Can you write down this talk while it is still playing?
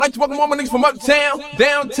Like to welcome all my niggas from uptown,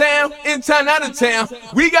 downtown, in town, out of town.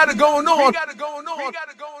 We got it going on. Hey, what's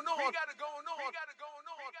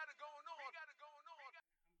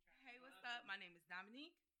up? My name is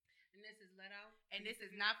Dominique. And this is Leto. And this is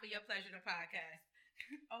Not For Your Pleasure, the podcast.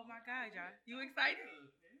 Oh my God, y'all. You excited?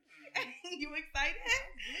 You excited?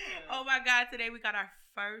 Yeah. Oh my God, today we got our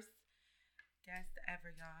first guest ever,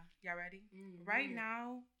 y'all. Y'all ready? Mm-hmm. Right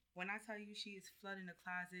now, when I tell you she is flooding the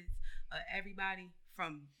closets of everybody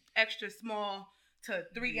from extra small to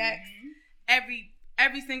 3X, every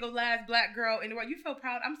single last black girl in the world. You feel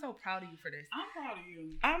proud? I'm so proud of you for this. I'm proud of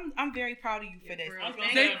you. I'm very proud of you for this.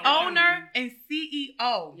 The owner and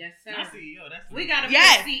CEO. Yes, sir. Not CEO. That's we got a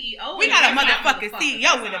CEO. We got a motherfucking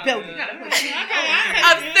CEO in the building.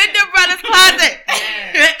 Of Cinder Brothers Closet.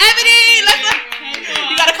 Ebony,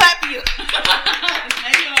 you gotta clap for you.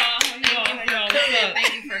 Hey y'all.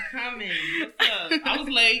 Thank you for coming. What's up? I was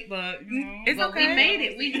late, but it's okay. We made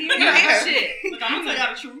it. We here. Shit. Look, I'm gonna tell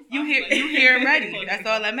y'all the truth. You here and ready. That's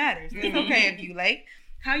all that matters. It's okay if you late.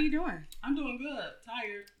 How you doing? I'm doing good.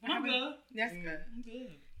 Tired. I'm good. That's good. I'm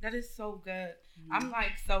good. That is so good. I'm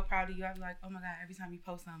like so proud of you. I'm like, oh my God, every time you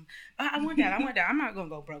post something, I want that. I'm not gonna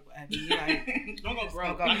go broke with Abby. Like, don't go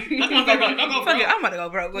broke. Don't go broke. I'm about to go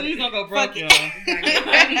broke with Please don't go broke, y'all. Just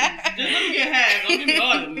let me get half. Don't give me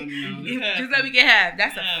all of them. Just let me get half.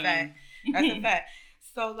 That's a fact. That's a fact.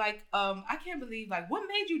 So like, I can't believe like, what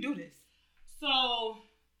made you do this? So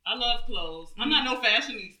I love clothes. I'm not no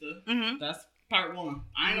fashionista. Mm-hmm. That's part one.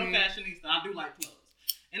 I ain't no fashionista. I do like clothes.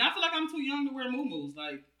 And I feel like I'm too young to wear muumuus.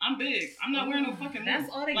 Like, I'm big. I'm not wearing no fucking muumuu. That's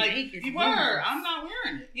all they make is muumuus. I'm not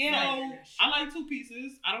wearing it. Yeah. So, I like two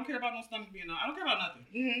pieces. I don't care about no stomach being out. I don't care about nothing.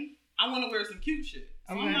 Mm-hmm. I want to wear some cute shit.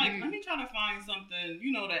 So, I'm like, let me try to find something,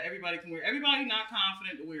 that everybody can wear. Everybody not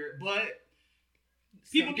confident to wear it, but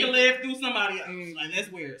people can live through somebody else. Like, let's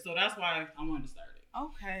wear it. So, that's why I wanted to start it.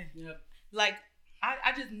 Okay. Yep. Like,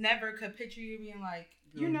 I just never could picture you being like,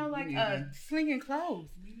 slinging clothes.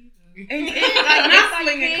 And like not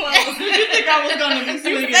slinging clothes. You think I was gonna be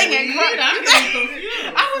slinging clothes?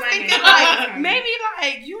 I was thinking like maybe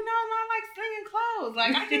like not like slinging clothes.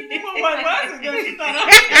 Like I just what was it?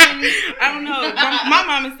 I don't know. My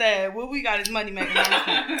mama said, "What we got is money making."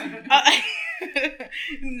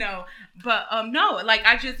 No, but no. Like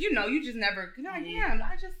I just you just never.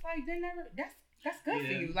 I just like they never. That's good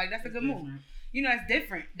for you. Like that's a good move. It's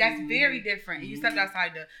different. That's very different. You stepped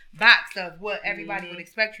outside the box of what everybody would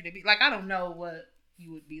expect you to be. Like, I don't know what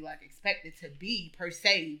you would be, like, expected to be, per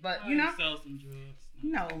se. But, sell some drugs.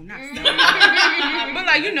 No, not selling. But,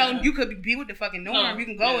 like, you could be with the fucking norm. No, you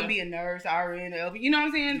can go and be a nurse, RN, LP. You know what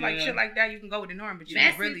I'm saying? Like, shit like that, you can go with the norm. But you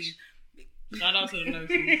don't really... Shout out to the nurse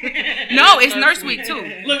week. No, it's nurse week too.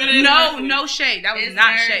 Look at it. No shade. That was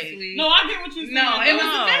not shade. No, I get what you said. No, it was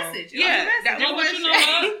a message. But you know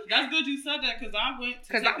what? That's good you said that because I went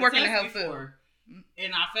to I work in the health field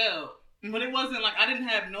and I failed. Mm-hmm. But it wasn't like I didn't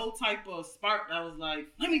have no type of spark that was like,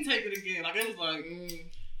 let me take it again. Like it was like,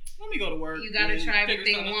 let me go to work. You gotta try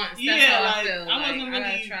everything once. Yeah, that's how like I feel. I wasn't really.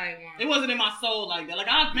 I gotta try it once. It wasn't in my soul like that.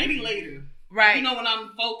 Like maybe later. Right. When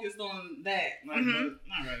I'm focused on that. Like, but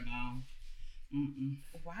not right now. Mm-mm.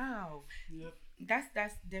 Wow. Yep.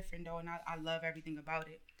 That's different though, and I love everything about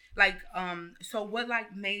it. Like, so what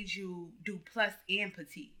like made you do plus and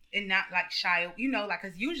petite and not like shy? Like,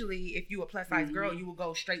 cause usually if you a plus size girl, you will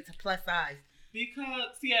go straight to plus size.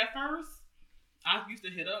 Because at first I used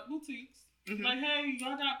to hit up boutiques like, hey,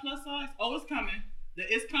 y'all got plus size? Oh, it's coming. The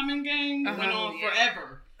It's Coming game went on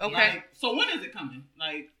forever. Okay. Like, so when is it coming?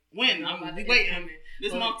 Like when? I'm waiting.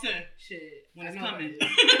 This month 10. Shit. When it's coming.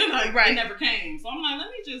 It never came. So I'm like, let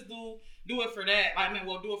me just do it for that. I mean,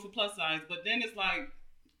 do it for plus size. But then it's like,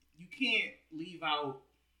 you can't leave out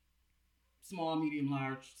small, medium,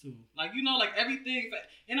 large too. Like, like everything.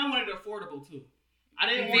 And I wanted it affordable too. I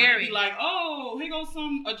didn't want to be like, oh, here goes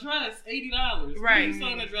a dress, $80. Right. You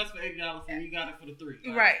selling a dress for $80 and you got it for the $3.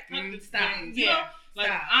 Like, right. Stop. Yeah. Like,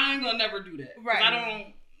 stop. I ain't gonna never do that. Right.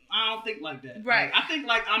 I don't think like that. Right. Like, I think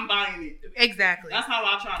like I'm buying it. Exactly. That's how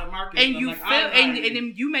I try to market. And you like, feel, and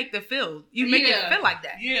then you make the feel. You make it feel like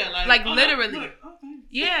that. Yeah. Like literally. Look,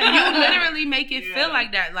 yeah, you literally make it feel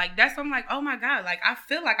like that. Like that's I'm like, oh my God. Like I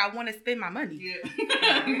feel like I want to spend my money. Yeah.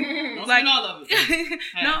 Don't spend all of it.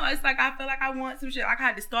 No, it's like I feel like I want some shit. Like I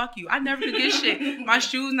had to stalk you. I never could get shit. My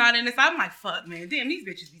shoes not in this. I'm like, fuck, man. Damn, these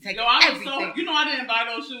bitches be taking everything. I didn't buy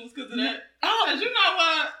those shoes because of that. Oh, you know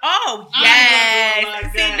what? Oh, yes.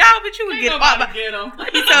 Like see, no, but you would get off.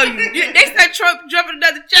 Let me tell you. They said Trump dropping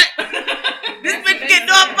another check. This bitch getting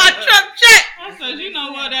off my Trump check. I said, you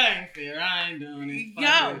know what? That ain't fair. I ain't doing it.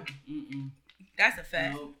 Yo. That's a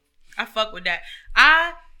fact. Nope. I fuck with that.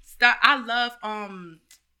 I love,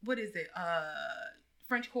 what is it?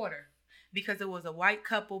 French Quarter. Because it was a white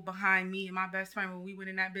couple behind me and my best friend when we went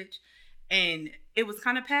in that bitch. And it was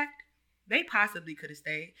kind of packed. They possibly could have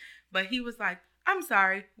stayed. But he was like, I'm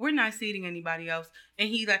sorry, we're not seating anybody else. And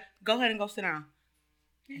he like, go ahead and go sit down.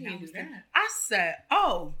 I said,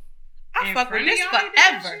 oh, I fuck with this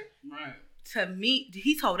forever. Right. To me,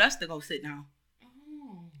 he told us to go sit down.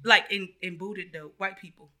 Oh. Like, and booted the white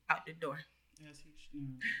people out the door. Yes,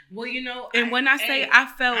 Well, you know. And when I say I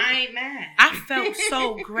ain't mad. I felt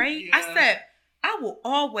so great. Yeah. I said, I will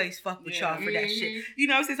always fuck with y'all for that shit. You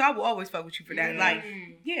know what I'm saying? So I will always fuck with you for that. Yeah. Like,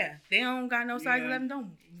 yeah, they don't got no size Yeah. 11,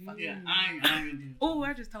 don't fuck. Yeah, I ain't gonna do it. Oh,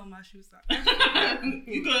 I just told my shoe size.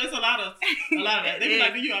 You could. It's a lot of that. They be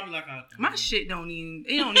like, do you? I be like, oh, My shit don't even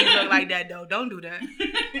look like that though. Don't do that.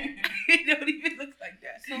 It don't even look like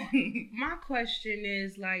that. So my question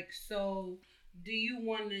is like, so do you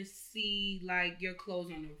want to see like your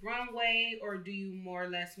clothes on the runway, or do you more or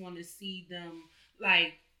less want to see them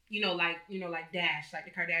like Dash, like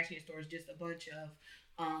the Kardashian store is just a bunch of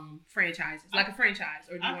franchises, like a franchise,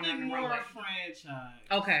 or do you want it on the more runway? franchise.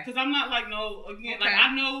 Okay. Because I'm not like like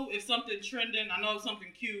I know if something trending, I know if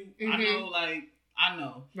something cute, I know I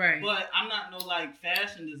know. Right. But I'm not no like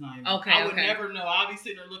fashion designer. Okay. I would never know. I'll be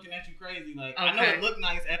sitting there looking at you crazy. Like I know it look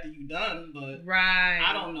nice after you done, but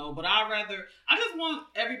I don't know. But I just want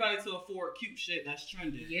everybody to afford cute shit that's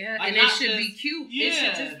trending. Yeah, like, and it should be cute. Yeah. It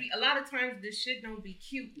should just be. A lot of times this shit don't be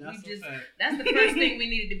cute. That's a fact. That's the first thing we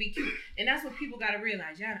needed to be cute, and that's what people gotta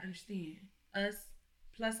realize. Y'all gotta understand us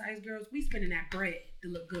plus size girls. We spending that bread to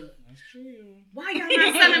look good. That's true. Why y'all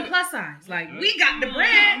not selling plus size? Like we got the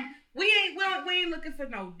bread. We ain't looking for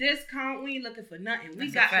no discount. We ain't looking for nothing. We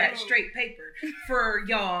got that straight paper for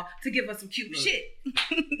y'all to give us some cute shit.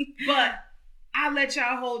 But I let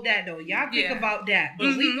y'all hold that though. Y'all think about that.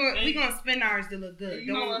 But we gonna spend ours to look good.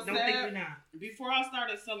 Don't think we're not. Before I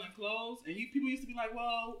started selling clothes, and people used to be like,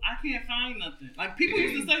 "Well, I can't find nothing." Like people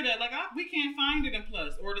used to say that, like, we can't find it in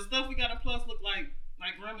Plus, or the stuff we got in Plus look like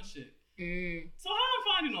grandma shit. So how I'm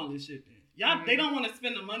finding all this shit then? Y'all, they don't want to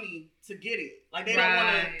spend the money to get it. Like they don't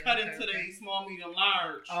want to cut into the small, medium,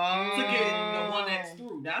 large to get the 1X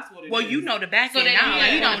through. That's what it is. Well, you know the back end they now.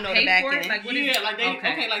 don't, You don't know the back end. Like, what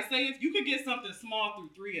like say if you could get something small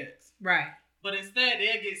through 3X, right? But instead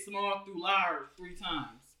they'll get small through large 3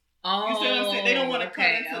 times. Oh, you see what I'm saying? They don't want to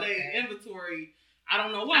cut into their inventory. I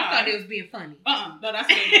don't know why. I thought it was being funny. No, that's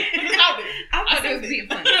what it is. It's out there. I thought it was being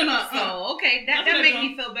funny. So okay, that made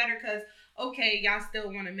me feel better because. Okay, y'all still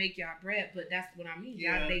want to make y'all bread, but that's what I mean.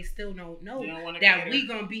 Y'all, they still don't know that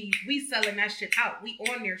we selling that shit out. We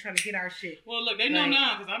on there trying to get our shit. Well, look, they know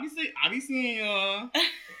now because I be seeing y'all.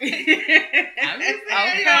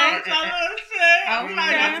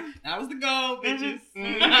 That was the goal, bitches.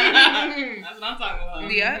 That's what I'm talking about.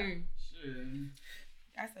 Yeah,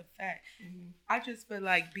 that's a fact. I just feel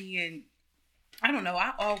like I don't know.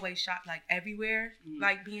 I always shop like everywhere,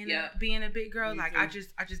 like being a big girl. Like I just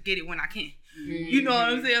get it when I can. You know what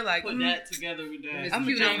I'm saying? Like put that together with that. I'm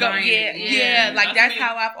just go. Yeah. Like that's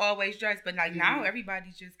how I've always dressed. But like now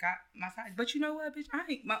everybody's just got my size. But you know what, bitch? I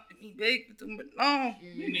ain't big for too long.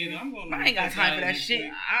 Me neither. I ain't got time for that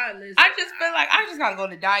shit. I just feel like I just gotta go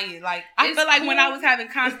to diet. Like I feel like when I was having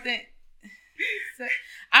constant,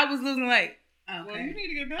 I was losing weight. Okay. Well, you need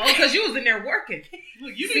to get back. Oh, because you was in there working.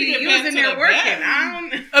 Look, you need to get back in there working.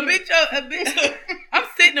 A bitch. I'm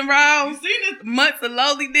sitting around. You seen it? Months of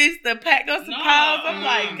loneliness to pack on some piles. I'm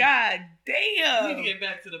like, God damn. You need to get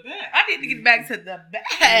back to the back. I need to get back to the back.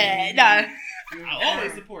 I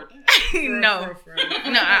always support that. No,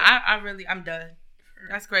 I'm done.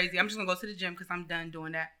 That's crazy. I'm just gonna go to the gym because I'm done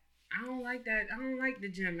doing that. I don't like that. I don't like the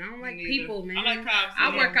gym. I don't like people, man. I like cops.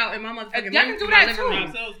 I work out in my motherfucking I can do that too.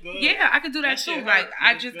 Good. Yeah, I can do that too. Like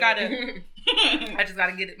I just gotta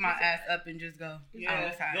get my ass up and just go.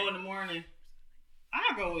 Yeah, go in the morning.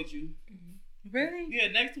 I'll go with you. Really? Yeah,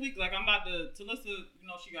 next week. Like I'm about to Talissa. You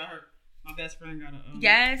know, she got her. My best friend got a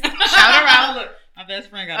yes. Shout her out. Look, my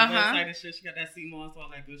best friend got a website and shit. She got that CMOS,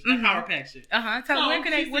 all that good shit. That Power Pack shit. Tell where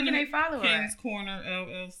can they follow her?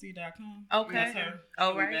 KingsCornerLLC.com. Okay. That's her.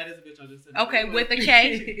 Oh, right. That is a bitch I just said. Okay, with a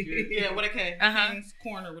K. Yeah, with a K. King's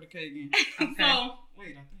Corner with a K again. Okay. So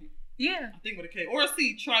wait, I think with a K or a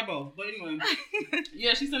C. Try both. But anyway,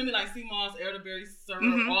 yeah, she's sending me like CMOS, elderberry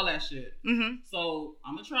syrup, all that shit. So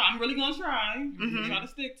I'm gonna try. I'm really gonna try. I'm gonna try to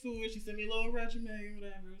stick to it. She sent me a little regimen,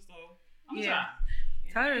 whatever. So I'm gonna try.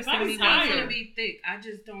 Tell her to send me one. To be thick. I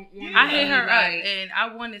just don't want. I hit her up and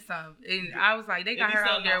I wanted some, and I was like, they got her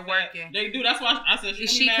out there working. They do. That's why I said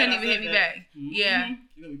she couldn't even hit me back. Yeah,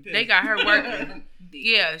 they got her working.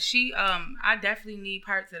 Yeah, she. I definitely need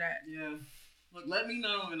parts of that. Yeah. Look, let me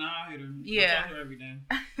know and I'll hit her. Yeah. I talk to her every day.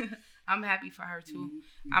 I'm happy for her too.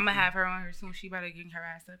 Mm-hmm. I'm gonna have her on here soon. She better get her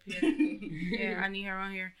ass up here. Yeah, I need her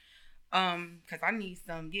on here. Cause I need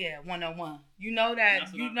some, one-on-one. You know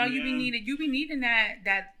that you be needing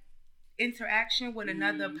that interaction with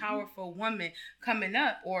another powerful woman coming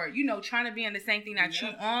up, or trying to be in the same thing that you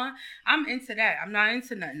on. I'm into that. I'm not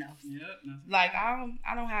into nothing else. Yep. Like I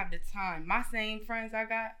don't have the time. My same friends I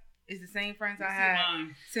got is the same friends I had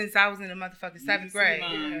since I was in the motherfucking 7th grade.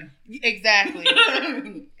 Yeah. Exactly.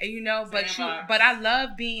 And but I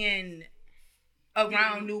love being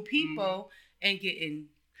around new people and getting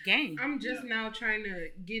game. I'm just now trying to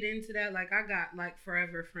get into that. Like I got like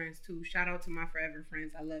forever friends too. Shout out to my forever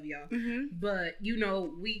friends. I love y'all. Mm-hmm. But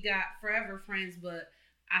we got forever friends, but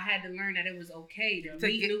I had to learn that it was okay to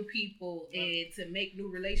meet new people and to make new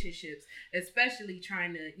relationships, especially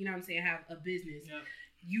trying to, have a business. Yep.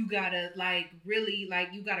 You gotta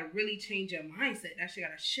really change your mindset. That shit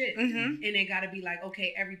gotta shift. Mm-hmm. And it gotta be like,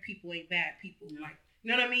 okay, every people ain't bad people. Yep. Like,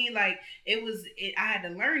 you know what I mean? Like I had to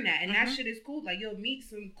learn that, and that shit is cool. Like you'll meet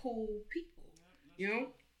some cool people,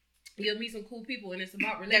 You'll meet some cool people, and it's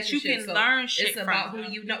about relationships. That you can learn shit from. It's about who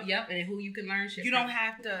you know, and who you can learn shit. You from. don't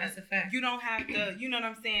have to. That's a fact. You don't have to. You know what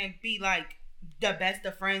I'm saying? Be like the best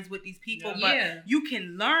of friends with these people, but you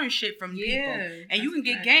can learn shit from people, and you can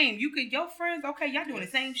get game. Your friends, okay, y'all doing the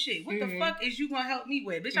same shit. What the fuck is you gonna help me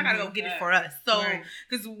with, bitch? I gotta go get it for us. So,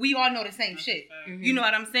 because we all know the same shit. You know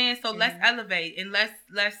what I'm saying? So let's elevate and let's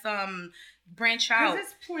branch out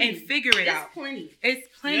and figure it out. It's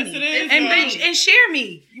plenty. Yes, it is, and bitch, and share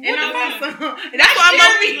me. And that's why I'm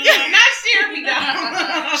over. Not share me,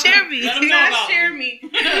 dog. Share me. Not share me.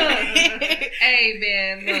 Hey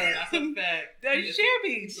man, look. That's a fact. Share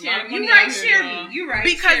me. You right, share me. You right.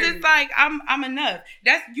 Because it's like I'm enough.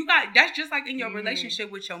 That's just like in your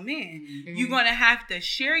relationship with your man. Mm-hmm. You're gonna have to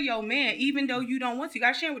share your man, even though you don't want to. You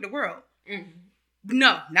gotta share with the world. Mm-hmm.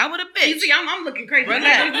 No, not with a bitch. You see, I'm looking crazy.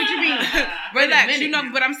 Relax. What you mean? Relax.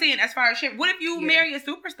 But I'm saying as far as shit, what if you marry a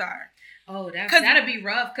superstar? Oh, that'd be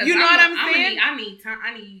rough. Cause you know what I'm saying? I need time.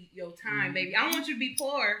 I need your time, baby. I don't want you to be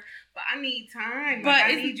poor, but I need time. But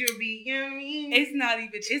I need you to be. You know what I mean? It's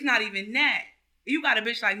not even that. You got a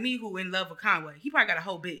bitch like me who in love with Conway. He probably got a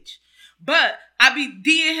whole bitch, but I be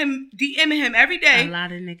DMing him every day. A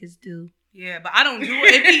lot of niggas do. Yeah, but I don't do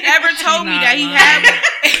it. If he ever told me that he had,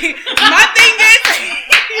 my thing is,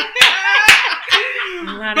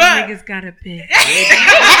 a lot of niggas got a bitch.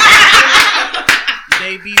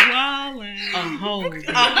 They be wildin'. A hoe. A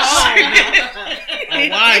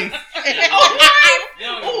wife.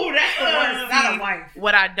 Oh, that's the worst. Not a wife.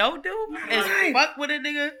 What I don't do is fuck with a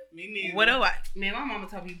nigga. Me neither. With a wife. Man, my mama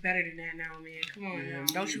told me better than that now, man. Come on, now.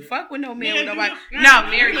 Don't you fuck with no man with no wife. Now,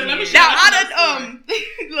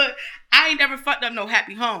 look, I ain't never fucked up no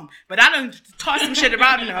happy home, but I done tossed some shit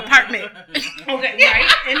around in the apartment. Okay,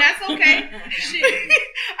 right? And that's okay. Shit.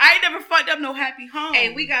 I ain't never fucked up no happy home.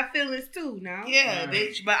 Hey, we got feelings too now. Yeah,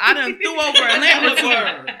 bitch. But I done threw over a lamp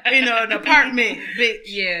in an apartment, bitch.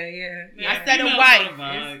 Yeah. I said a wife.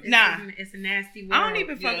 It's a nasty word. I don't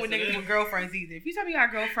even fuck with niggas with girlfriends either. If you tell me you got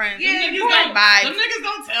a girlfriend, some niggas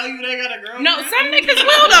don't tell you they got a girlfriend. No, some niggas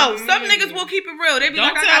will though. Some niggas will keep it real. They be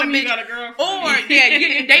don't like, I got a bitch. Got a girlfriend. Or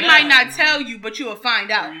they might not tell you, but you'll find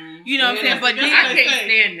out. You know what I'm saying? But I can't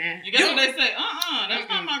stand that. You guess what they say? That's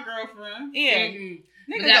not my girlfriend. Yeah.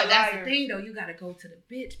 But that's the thing though, you gotta go to the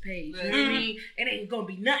bitch page. You know what I mean? It ain't gonna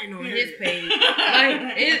be nothing on his page.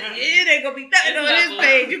 Like it ain't gonna be nothing on his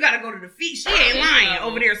page. You gotta go to the feet. She ain't lying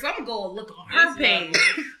over there. So I'm gonna go look on her page.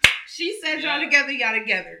 She said y'all together, y'all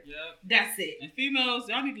together. Yep. That's it. And females,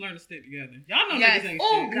 y'all need to learn to stick together. Y'all know niggas ain't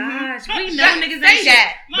oh shit. Gosh, we know niggas ain't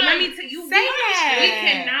shit. But let me tell you, we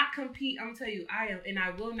cannot compete. I'm telling you,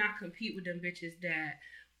 I will not compete with them bitches that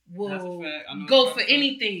will go for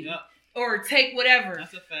anything. Yep. Or take whatever.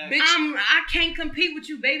 That's a fact. Bitch, I can't compete with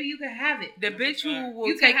you, baby. You can have it. The bitch who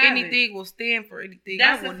will take anything will stand for anything.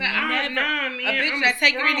 That's a fact. Man, a bitch that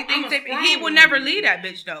take anything, he will never leave that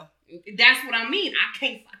bitch though. That's what I mean. I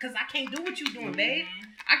can't do what you doing, babe.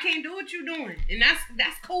 I can't do what you doing, and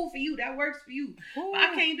that's cool for you. That works for you. But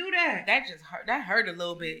I can't do that. That just hurt. That hurt a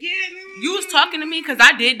little bit. Yeah. You was talking to me because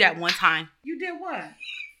I did that one time. You did what?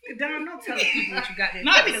 Don, don't tell the people what you got there.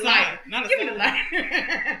 Give me the lighter. Give me the lighter.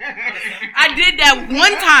 I did that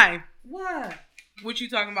one time. What? What you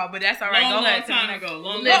talking about? But that's all right. Go ahead.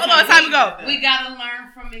 Long time ago. We gotta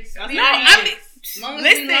learn from experience. No, I mean,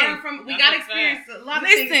 we gotta experience a lot of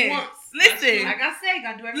things once. Listen. Like I said,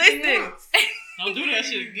 gotta do everything once. Don't do that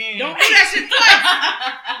shit again. Don't do that shit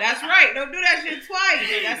twice. That's right. Don't do that shit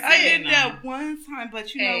twice. That's I it. did that one time,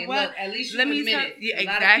 but you know what? Look, at least you Let me admit tell- it. yeah, a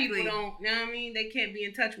exactly. lot of people don't. You know what I mean? They can't be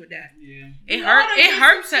in touch with that. Yeah. It We hurt. all done It did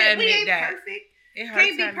hurts some to shit. We admit ain't that. perfect. It hurts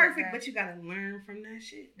Can't to be admit perfect, that. but you gotta learn from that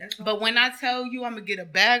shit. That's all. But when I tell you I'm gonna get a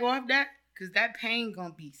bag off that, cause that pain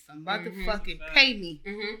gonna be somebody to fucking pay me.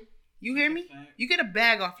 You hear me? You get a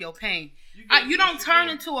bag off your pain. You don't turn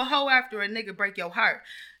into a hoe after a nigga break your heart.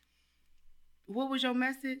 What was your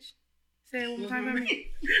message? Say it one more time for me.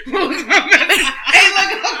 What was my message? Hey,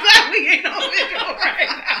 look, I'm glad we ain't on video right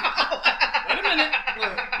now. Wait a minute.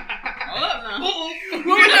 Look. Hold up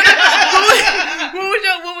now.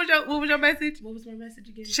 What was your message? What was my message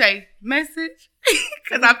again? Shay, message?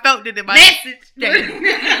 Because I felt it in my Message.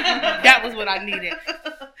 That was what I needed.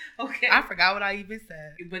 Okay. I forgot what I even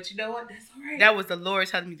said. But you know what? That's all right. That was the Lord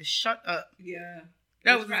telling me to shut up. Yeah.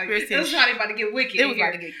 That was the spirit That was saying, probably about to get wicked. it was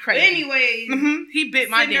about to get crazy. Anyways, He bit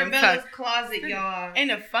my damn Cinderella's tongue. closet, y'all. In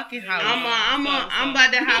the fucking house. I'm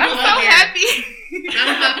about to hop I'm on so there. happy.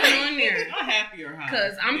 I'm hopping on there. I'm happy or high.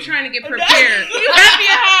 Because I'm trying to get prepared. You happy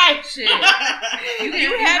or high? Shit.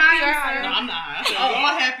 You happy or No, high? I'm not high. I said,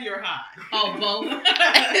 y'all happy or high? Oh, both.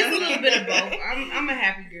 It's a little bit of both. I'm a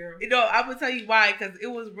happy girl. You know, I will tell you why, because it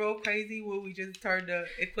was real crazy when we just turned the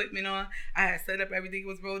equipment on. I had set up everything, it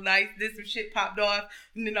was real nice. Then some shit popped off,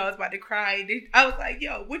 and then I was about to cry. Then I was like,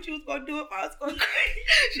 yo, what you was gonna do if I was gonna cry?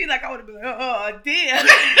 She like, I would have been like, oh, damn.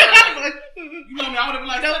 I was like, You know me, I would have been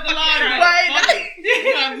like, set the line Right. right. Fuck it.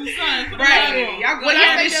 You gotta do something. Put the Right. light on. Y'all Well, gonna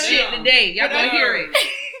y'all hear this say shit that. today. Y'all gonna Whatever. hear it.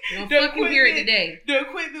 Y'all The fucking hear it equipment- today. The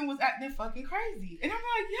equipment was acting fucking crazy. And I'm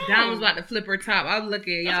like, yo. Dom was about to flip her top. I was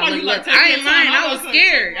looking at That's y'all. why Look, you like look. take I your ain't time. lying. I I was was like,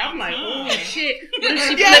 scared. take I'm my like, time. oh shit. What if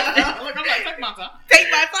she Yeah. flipped it? Look, I'm like, take my time. Take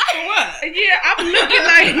my time. What? Yeah,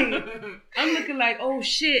 I'm looking like, oh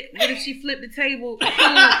shit. What if she flipped the table?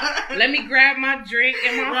 Let me grab my drink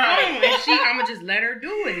and my Right. phone, and I'ma just let her do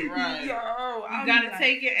it. Right. Yo, You I'm gotta like,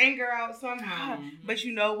 take your anger out somehow. But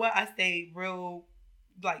you know what? I stayed real,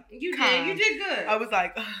 like, You calm. did. You did good. I was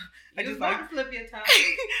like, ugh. I You just was like, about to flip your top.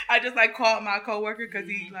 I just like called my coworker because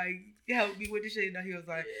he like helped me with the shit. And he was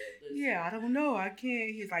like, yeah, I don't know, I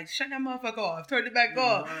can't. He's like, shut that motherfucker off, turn it back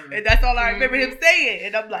off, and that's all I remember him saying.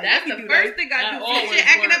 And I'm like, That's let the me do first that. thing I That do. always Shit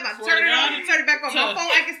acting up, works. I Swear turn to it God. on, turn it back on. My Touch. phone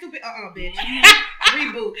acting stupid. Bitch.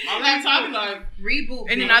 Reboot. My laptop be like, Reboot.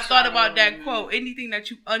 And then bitch. I thought about that quote: anything that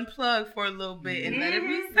you unplug for a little bit and let it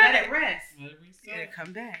reset, Let it rest. let it reset. it'll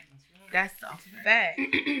come back. That's right. That's a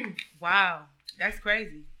fact. Wow, that's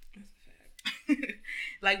crazy.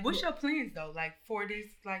 Like, what's your plans though? Like for this,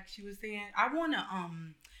 like she was saying, I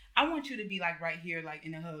want you to be like right here, like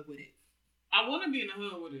in the hood with it. I want to be in the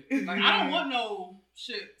hood with it. Like, I don't want no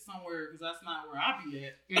shit somewhere because that's not where I be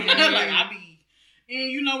at. Mhm. Like, I be,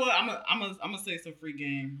 and you know what? I'm gonna say some free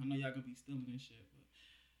game. I know y'all gonna be stealing this shit,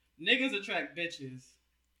 but niggas attract bitches.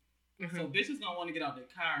 So bitches gonna want to get out their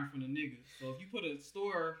car in front of niggas. So if you put a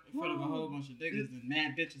store in front of a whole bunch of niggas, then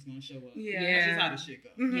mad bitches gonna show up. Yeah. That's just how the shit go.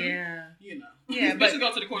 Yeah. You know. Yeah, but bitches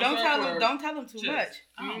go to the corner Don't store tell for them. Don't tell them too chips. much.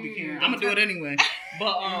 I don't be Mm. caring. I'm gonna do it anyway.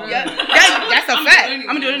 But Yeah, that's a I'ma fact. do it I'm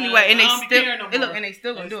gonna do it anyway. anyway, and they I don't be still caring no look, more. and they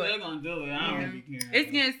still gonna do it. Still gonna do it. I don't Yeah. be caring.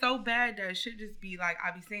 It's getting so bad that shit just be like, I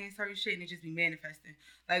be saying certain shit and it just be manifesting.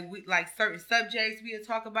 Like we like certain subjects we'll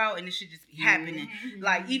talk about and it should just be happening. Mhm.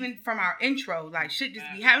 Like even from our intro, like shit just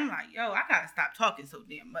be happening. Like, yo, I gotta stop talking so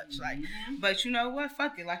damn much. Like, but you know what?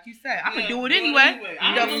 Fuck it. Like you said, I'm gonna do it anyway.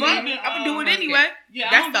 I The don't fuck? believe in, I'm gonna do it okay. anyway. Yeah,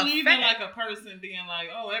 That's I the don't believe fact. in like a person being like,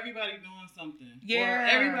 oh, everybody doing something. Yeah. Or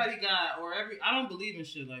everybody got, I don't believe in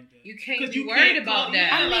shit like that. You can't 'Cause be you worried can't about call-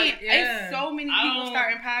 that. I Yeah, mean, like, yeah. it's so many I people don't-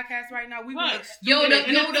 starting podcasts right now. We Right. look Yo, stupid the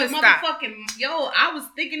enough to stop. motherfucking I was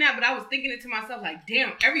thinking that, but I was thinking it to myself like,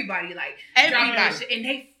 damn, everybody like dropping Everybody. that shit, and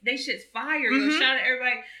they shit's fire. Yo, Mhm. shout out to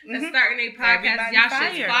everybody that's Mhm. starting their podcast. Everybody Y'all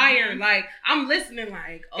fire. shit's fire. Like I'm listening.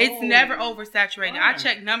 Like It's never oversaturated. I Right.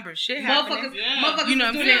 check numbers. Shit Motherfuckers, happening. Yeah. motherfuckers You know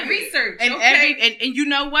what doing I'm their saying? research. And okay? and you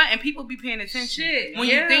know what? And people be paying attention Shit, when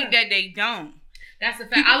yeah. you think that they don't. That's a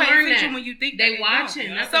fact. People I pay learned attention that. when you think They that watching.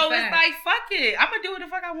 don't. That's So a it's fact. like, fuck it. I'm gonna do what the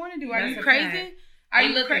fuck I want to do. Are That's you a crazy? fact. Are They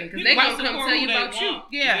you looking, crazy? 'cause they People gonna come support tell who you they about you. want.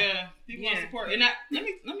 Yeah. People Yeah. gonna support. And let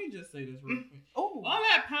me just say this real quick. Oh, All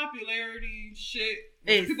that popularity shit,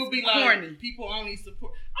 It's people be like, corny. people only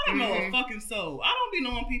support. I don't know a Mhm. fucking soul. I don't be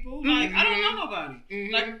knowing people. Like, I don't know nobody.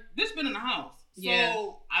 Mhm. Like, bitch been in the house. So Yeah.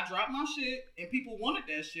 I dropped my shit, and people wanted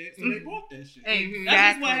that shit, so they bought that shit. exactly.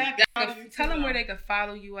 That's just what happened. Tell them where they can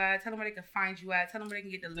follow you at. Tell them where they can find you at. Tell them where they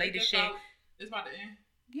can get the latest shit. It's about to end.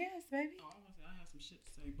 Yes, baby. Oh, I some shit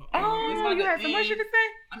to say. But, Oh, you had some more shit to say?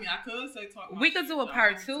 I mean, I could say talk. We could do a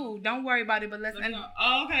part 2. Don't worry about it, but let's end.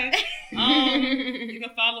 Oh, okay. You can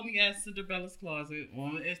follow me at Cinderella's Closet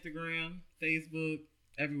on Instagram, Facebook,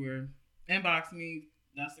 everywhere. Inbox me.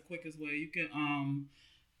 That's the quickest way. You can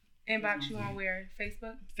inbox you on where?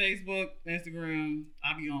 Facebook, Instagram.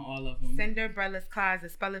 I be on all of them. Cinderella's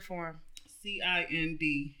Closet. Spell it for him.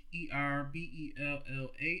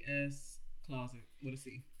 CINDERBELLAS Closet with a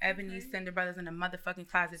C. Ebony Cinderella's in the motherfucking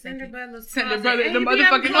closet. Cinderella's Cinderella in the Closet.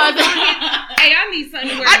 motherfucking closet. Hey, I need something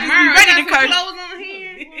to wear I just be tomorrow. ready Got to some curse. clothes